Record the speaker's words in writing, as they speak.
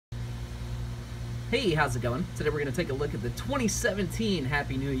Hey, how's it going? Today we're going to take a look at the 2017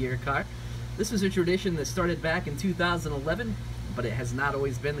 Happy New Year car. This was a tradition that started back in 2011, but it has not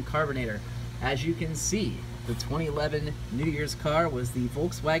always been the Carbonator. As you can see, the 2011 New Year's car was the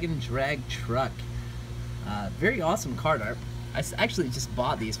Volkswagen drag truck. Very awesome card art. I actually just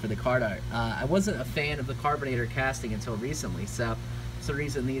bought these for the card art. I wasn't a fan of the Carbonator casting until recently, so it's the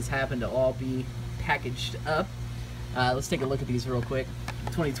reason these happen to all be packaged up. Let's take a look at these real quick.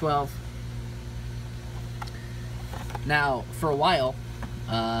 2012. Now, for a while,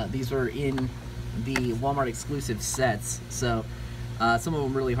 these were in the Walmart exclusive sets, so some of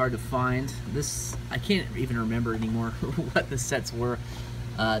them really hard to find. This, I can't even remember anymore what the sets were.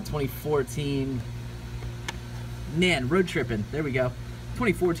 2014, man, Road Trippin', there we go.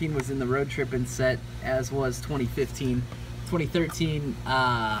 2014 was in the Road Trippin' set, as was 2015. 2013,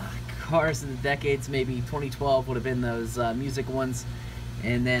 Cars of the Decades, maybe 2012 would have been those music ones.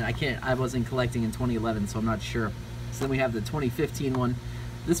 And then I wasn't collecting in 2011, so I'm not sure. So then we have the 2015 one.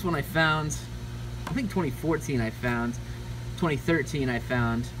 This one I found, I think 2014 I found, 2013 I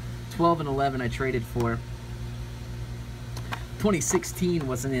found, 12 and 11 I traded for. 2016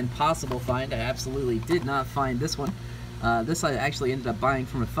 was an impossible find. I absolutely did not find this one. This I actually ended up buying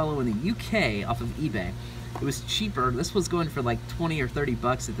from a fellow in the UK off of eBay. It was cheaper. This was going for like 20 or 30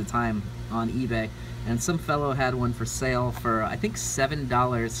 bucks at the time on eBay, and some fellow had one for sale for I think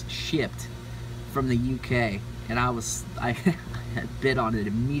 $7 shipped from the UK, and I had bid on it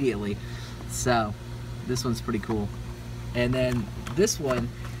immediately. So this one's pretty cool. And then this one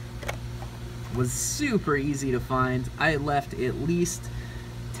was super easy to find. I left at least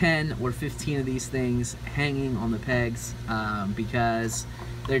 10 or 15 of these things hanging on the pegs because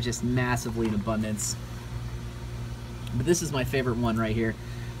they're just massively in abundance. But this is my favorite one right here.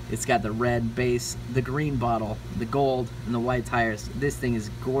 It's got the red base, the green bottle, the gold, and the white tires. This thing is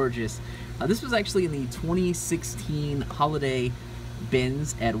gorgeous. This was actually in the 2016 holiday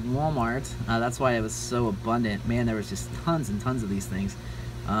bins at Walmart. That's why it was so abundant. Man, there was just tons and tons of these things.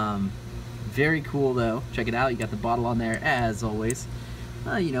 Very cool though. Check it out. You got the bottle on there as always.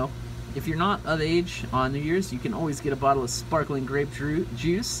 You know, if you're not of age on New Year's, you can always get a bottle of sparkling grape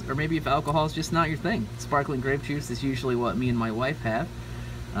juice, or maybe if alcohol is just not your thing. Sparkling grape juice is usually what me and my wife have.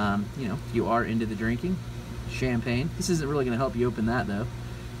 You know, if you are into the drinking. Champagne. This isn't really going to help you open that though.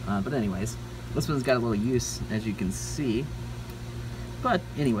 But anyways, this one's got a little use, as you can see. But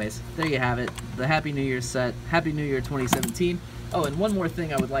anyways, there you have it. The Happy New Year set. Happy New Year 2017. Oh, and one more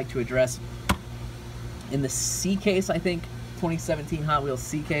thing I would like to address. In the C case, I think, 2017 Hot Wheels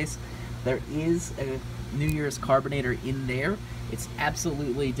C case, there is a New Year's Carbonator in there. It's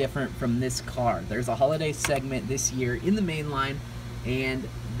absolutely different from this car. There's a holiday segment this year in the main line, and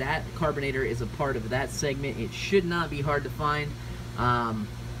that Carbonator is a part of that segment. It should not be hard to find,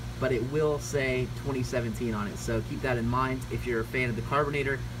 but it will say 2017 on it, so keep that in mind if you're a fan of the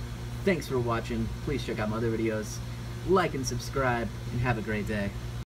Carbonator. Thanks for watching. Please check out my other videos, like and subscribe, and have a great day.